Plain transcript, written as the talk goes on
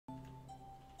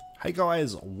Hey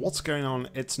guys, what's going on?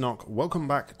 It's Nock. Welcome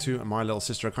back to My Little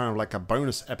Sister, kind of like a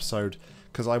bonus episode,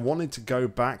 because I wanted to go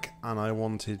back and I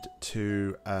wanted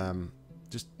to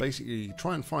just basically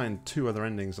try and find two other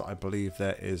endings that I believe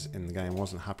there is in the game. I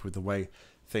wasn't happy with the way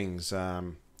things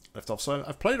left off. So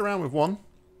I've played around with one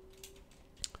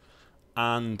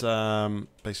and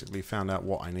basically found out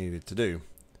what I needed to do.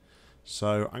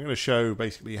 So I'm going to show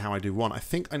basically how I do one. I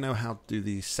think I know how to do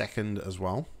the second as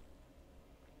well.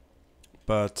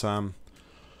 But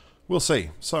we'll see.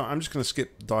 So I'm just going to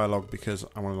skip dialogue because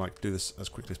I want to do this as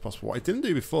quickly as possible. What I didn't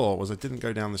do before was I didn't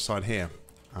go down this side here.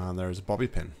 And there is a bobby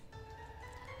pin.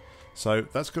 So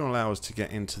that's going to allow us to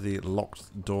get into the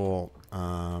locked door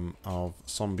of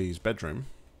Zombie's bedroom.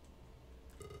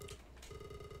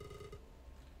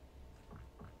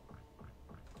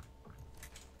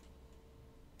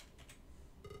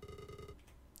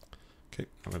 Okay,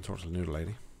 I'm going to talk to the noodle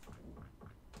lady.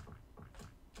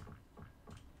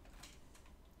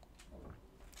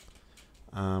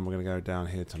 We're going to go down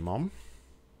here to Mom.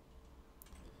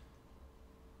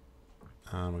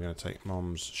 And we're going to take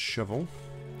Mom's shovel,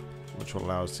 which will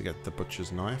allow us to get the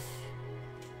butcher's knife.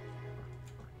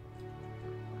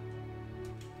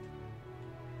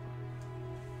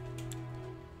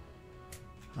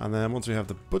 And then once we have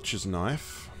the butcher's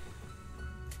knife,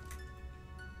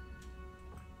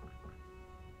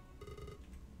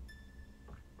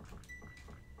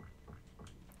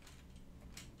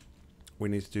 we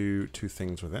need to do two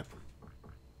things with it.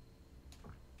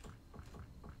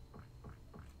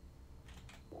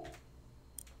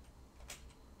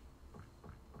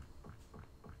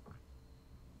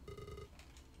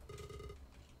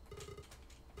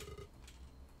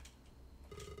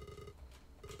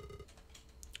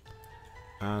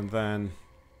 And then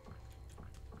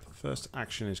the first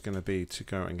action is going to be to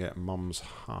go and get Mom's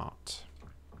heart.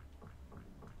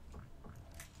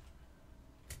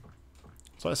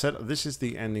 So I said, this is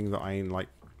the ending that I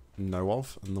know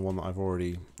of, and the one that I've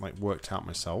already worked out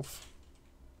myself.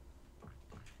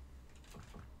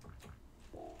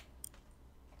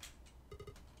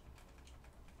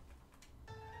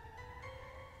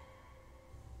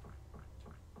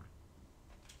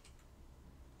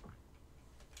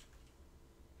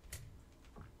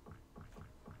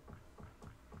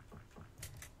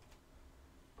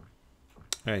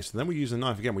 Okay, so then we use the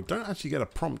knife again. We don't actually get a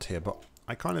prompt here, but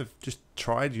I kind of just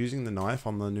tried using the knife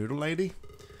on the noodle lady,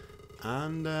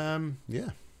 and yeah,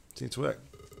 it seems to work.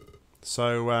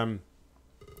 So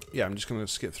yeah, I'm just going to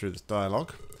skip through this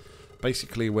dialogue.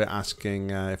 Basically, we're asking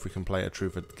if we can play a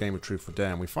game of truth or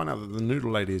dare, and we find out that the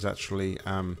noodle lady is actually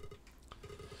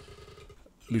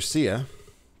Lucia,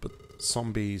 but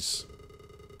Zombie's.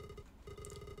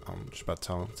 I'm just about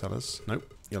to tell us.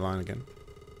 Nope, you're lying again.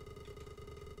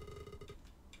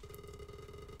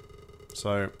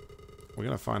 So we're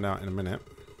going to find out in a minute.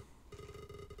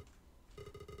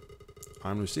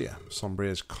 I'm Lucia,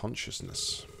 Sombria's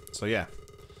consciousness. So yeah,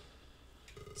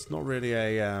 it's not really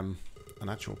a an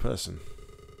actual person.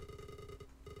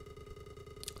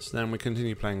 So then we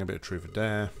continue playing a bit of Truth or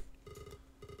Dare.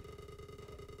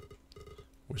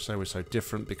 We say we're so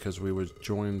different because we were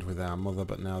joined with our mother,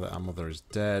 but now that our mother is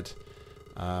dead,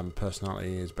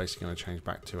 personality is basically going to change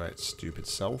back to its stupid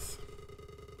self.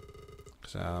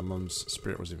 Because our mum's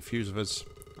spirit was infused with us,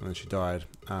 and then she died,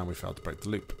 and we failed to break the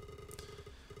loop.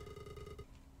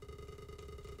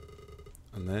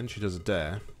 And then she does a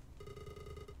dare.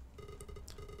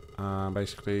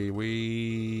 Basically,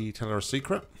 we tell her a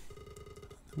secret,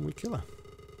 and we kill her.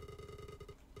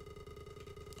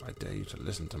 I dare you to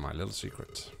listen to my little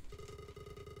secret.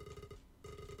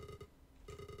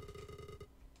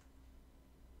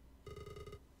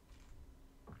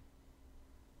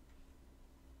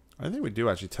 I think we do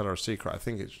actually tell her a secret. I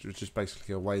think it's just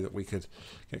basically a way that we could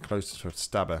get closer to her to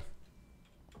stab her.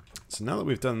 So now that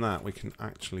we've done that, we can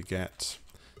actually get...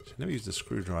 So I never used the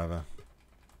screwdriver.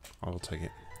 I will take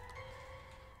it.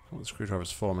 What the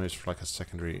screwdriver's for, maybe it's for like a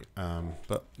secondary...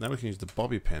 but now we can use the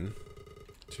bobby pin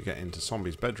to get into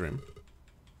Zombie's bedroom.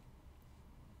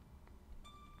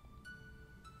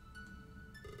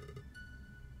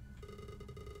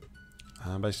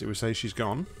 And basically we say she's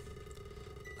gone.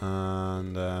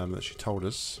 And that she told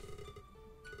us.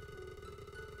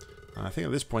 And I think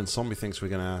at this point Zombie thinks we're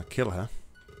going to kill her.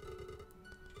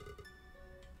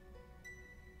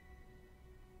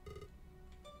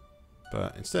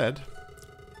 But instead,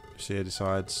 Lucia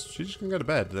decides she's just going to go to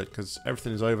bed because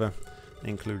everything is over,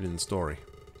 including the story.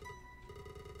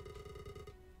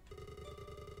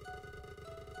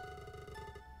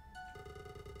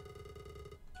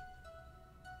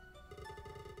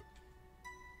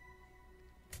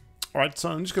 Alright, so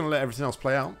I'm just going to let everything else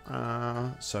play out,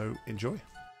 so enjoy.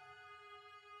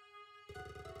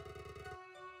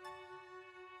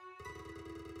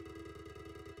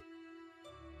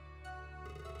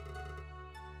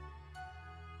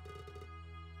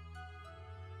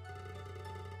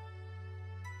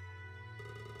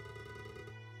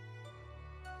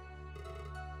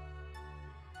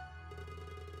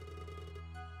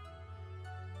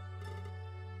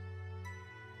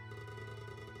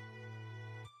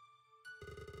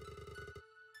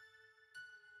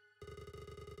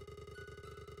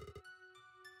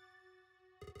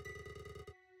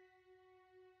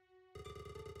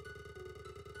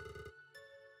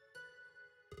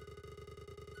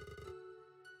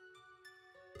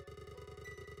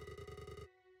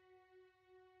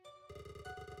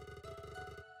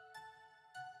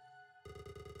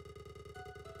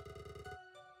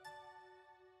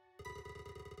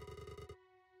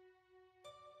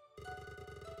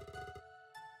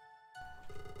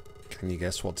 Can you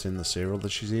guess what's in the cereal that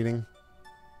she's eating?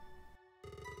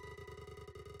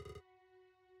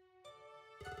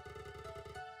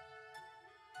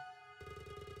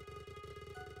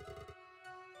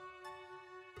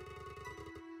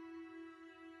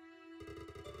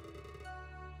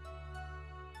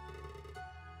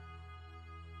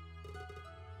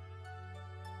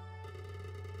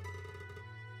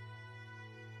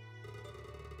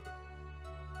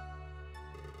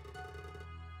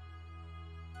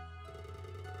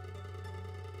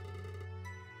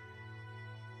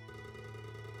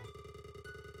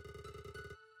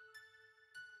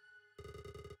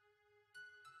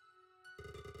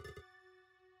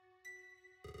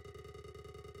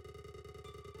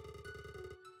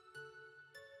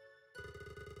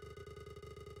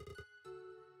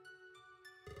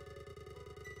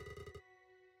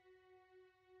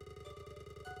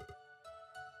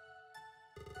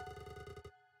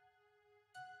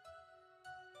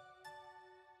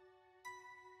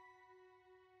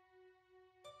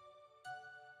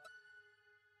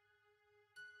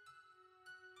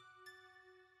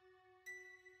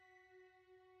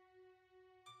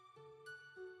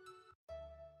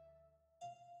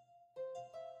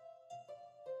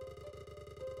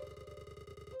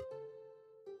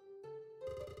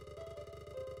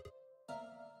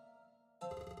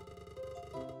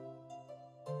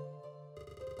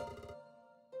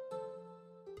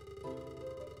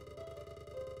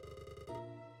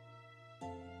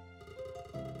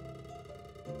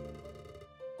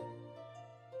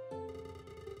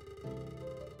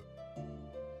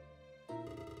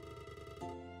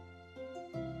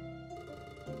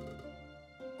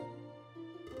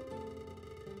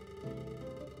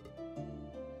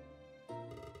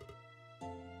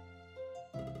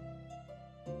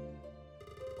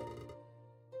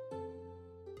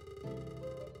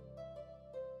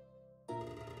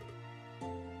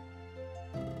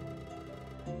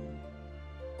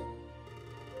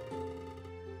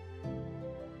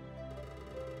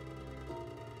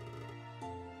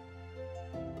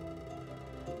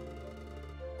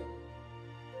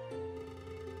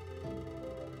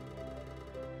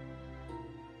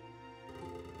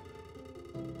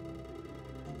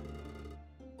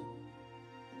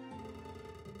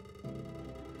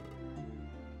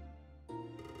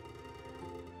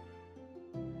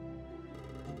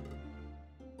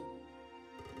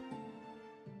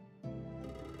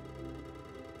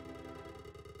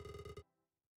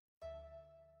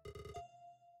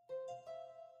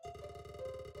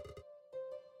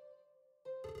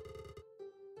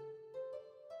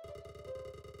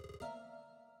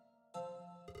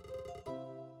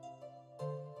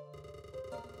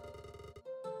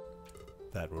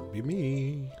 That would be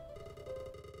me.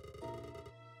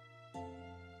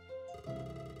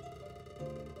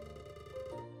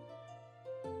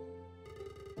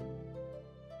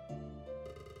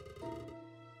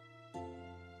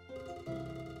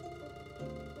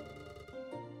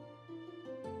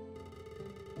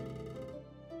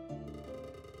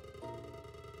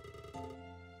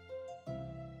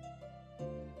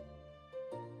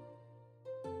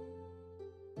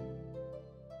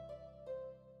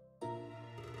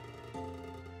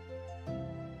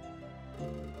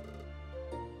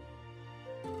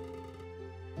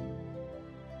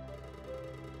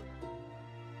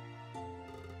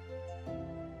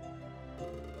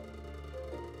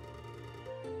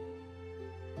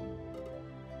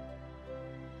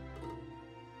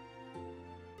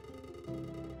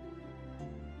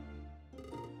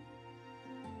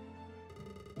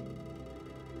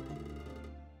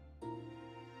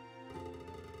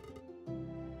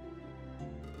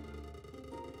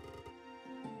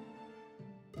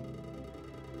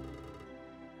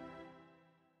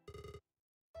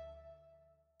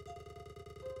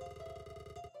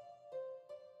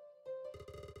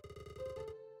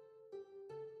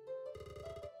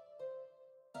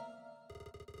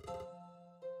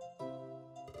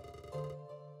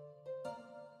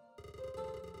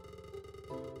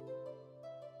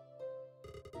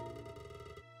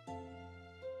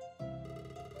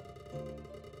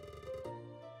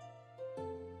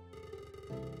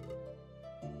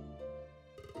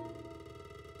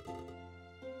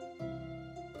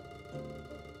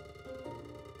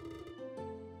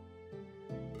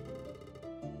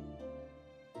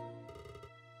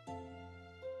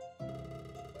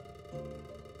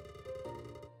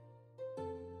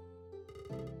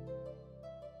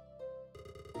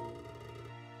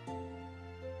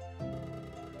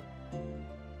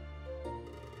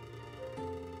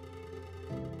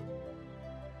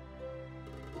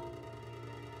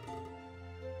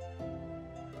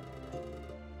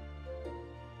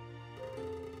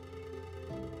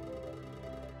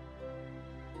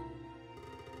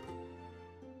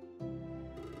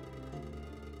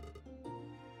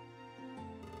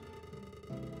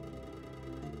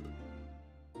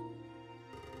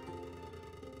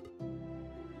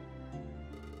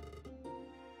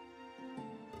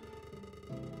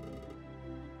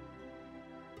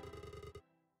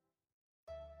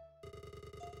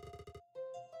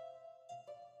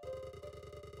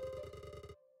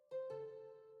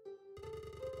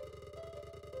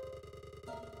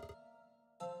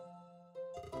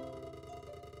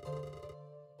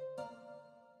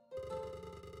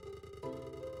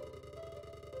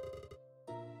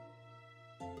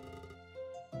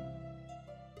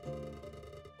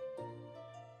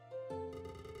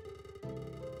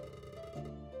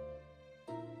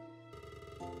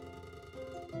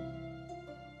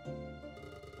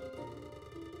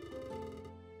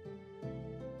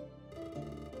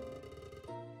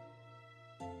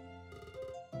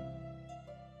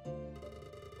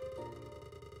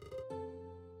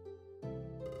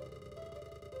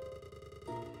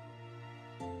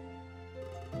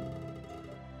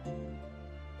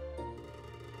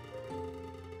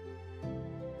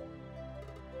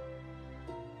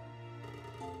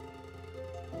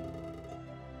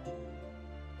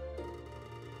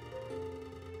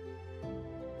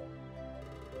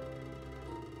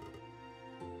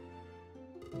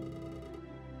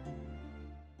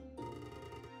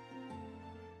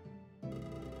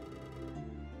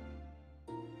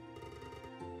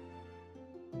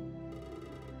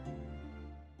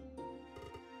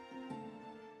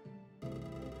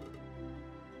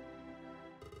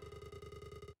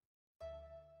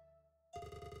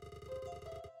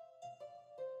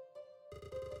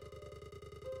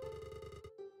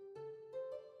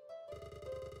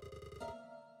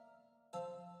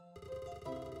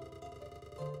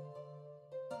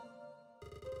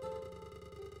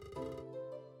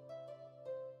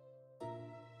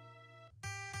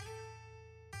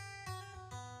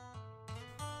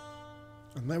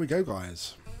 And there we go,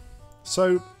 guys.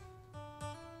 So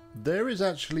there is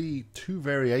actually two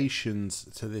variations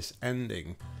to this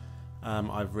ending.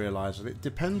 I've realised, and it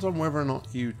depends on whether or not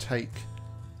you take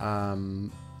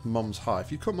Mom's Heart.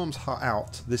 If you cut Mom's Heart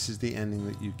out, this is the ending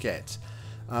that you get.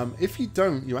 If you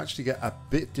don't, you actually get a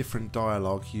bit different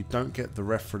dialogue. You don't get the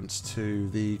reference to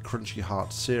the Crunchy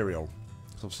Heart cereal.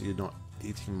 Because obviously you're not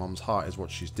eating Mom's heart is what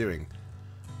she's doing.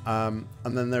 And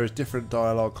then there is different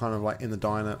dialogue kind of like in the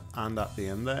diner and at the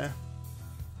end there.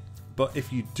 But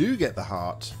if you do get the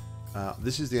heart,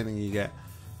 this is the ending you get.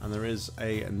 And there is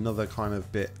another kind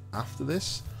of bit after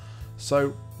this.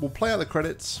 So we'll play out the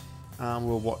credits and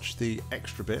we'll watch the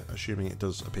extra bit, assuming it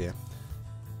does appear.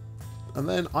 And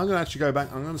then I'm going to actually go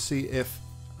back. I'm going to see if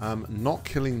not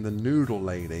killing the noodle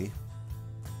lady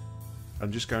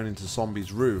and just going into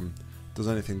Zombie's room does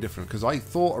anything different. Because I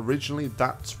thought originally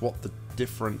that's what the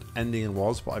different ending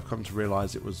was, but I've come to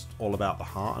realise it was all about the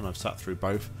heart, and I've sat through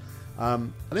both.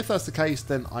 And if that's the case,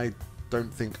 then I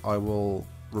don't think I will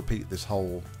repeat this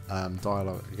whole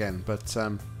dialogue again. But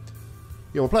yeah,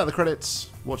 we'll play out the credits,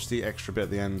 watch the extra bit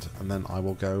at the end, and then I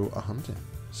will go hunting.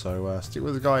 So stick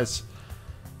with the guys.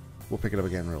 We'll pick it up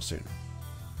again real soon.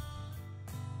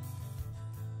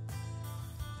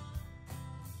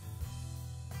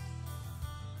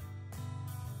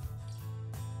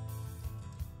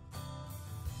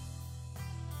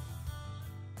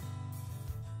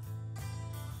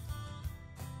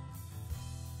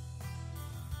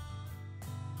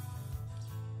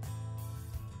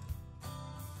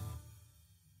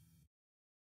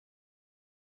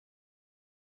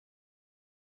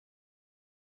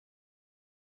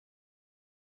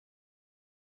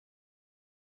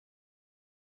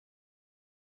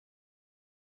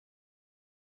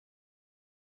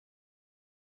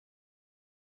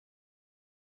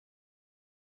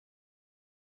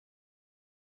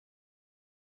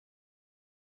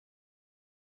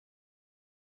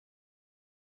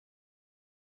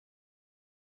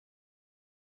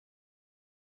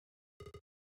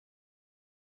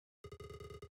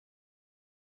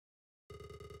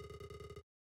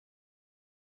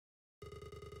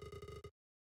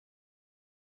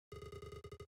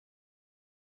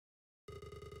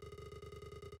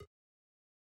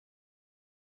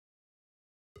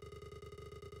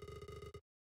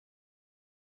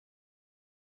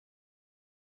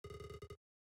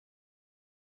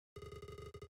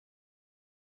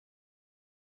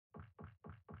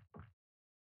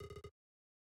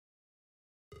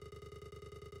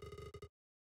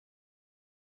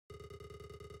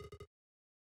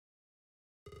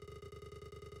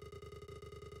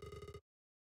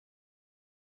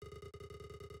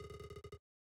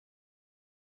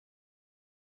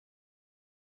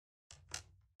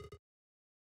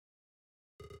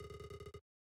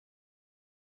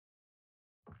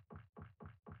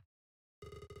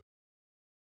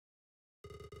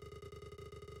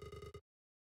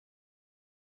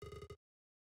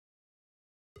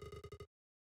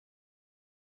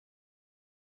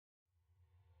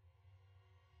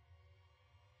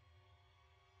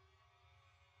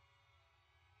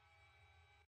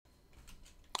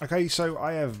 Okay, so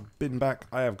I have been back.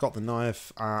 I have got the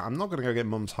knife. I'm not going to go get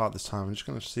Mum's heart this time. I'm just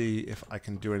going to see if I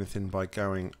can do anything by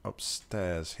going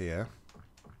upstairs here.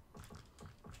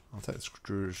 I'll take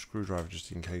the screwdriver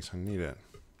just in case I need it.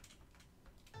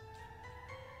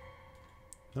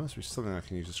 There must be something I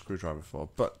can use a screwdriver for,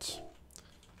 but...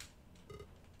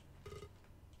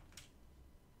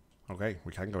 Okay,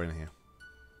 we can go in here.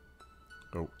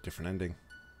 Oh, different ending.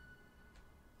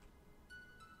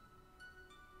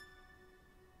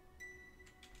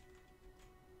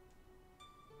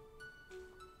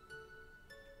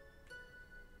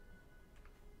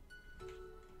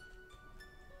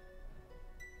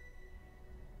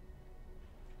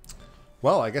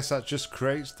 Well, I guess that just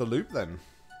creates the loop then.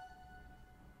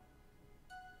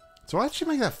 So I actually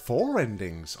make that 4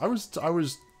 endings.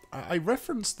 I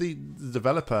referenced the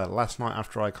developer last night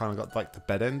after I kind of got like the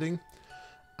bed ending,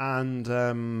 and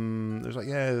it was like,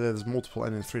 yeah, there's multiple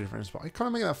endings, 3 different endings, but I kind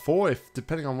of make that 4 if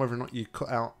depending on whether or not you cut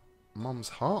out Mom's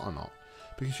heart or not,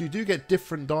 because you do get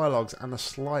different dialogues and a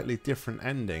slightly different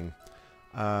ending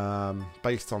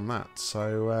based on that.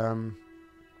 So.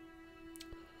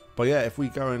 But yeah, if we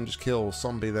go and just kill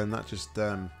Zombie, then that just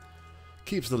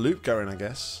keeps the loop going, I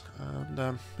guess.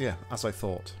 And yeah, as I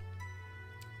thought.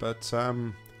 But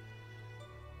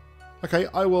okay,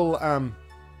 I will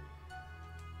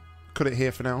cut it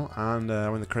here for now. And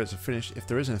when the credits are finished, if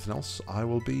there is anything else, I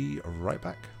will be right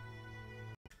back.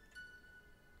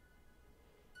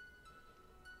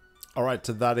 Alright,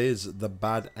 so that is the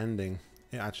bad ending.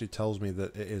 It actually tells me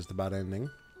that it is the bad ending.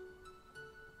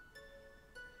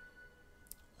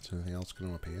 Is anything else going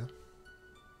to appear?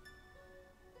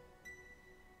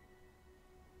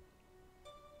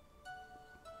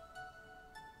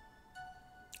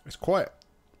 It's quite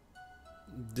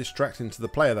distracting to the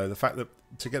player, though. The fact that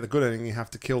to get the good ending, you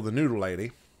have to kill the noodle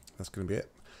lady. That's going to be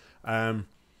it.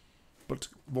 But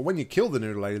when you kill the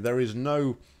noodle lady, there is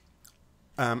no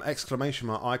exclamation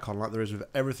mark icon like there is with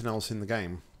everything else in the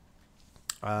game.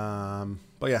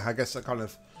 But yeah, I guess that kind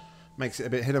of makes it a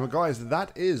bit hidden. But guys,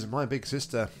 that is my big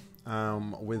sister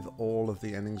with all of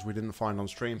the endings we didn't find on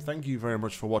stream. Thank you very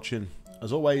much for watching.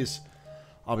 As always,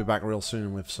 I'll be back real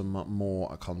soon with some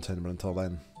more content. But until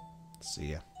then,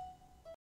 see ya.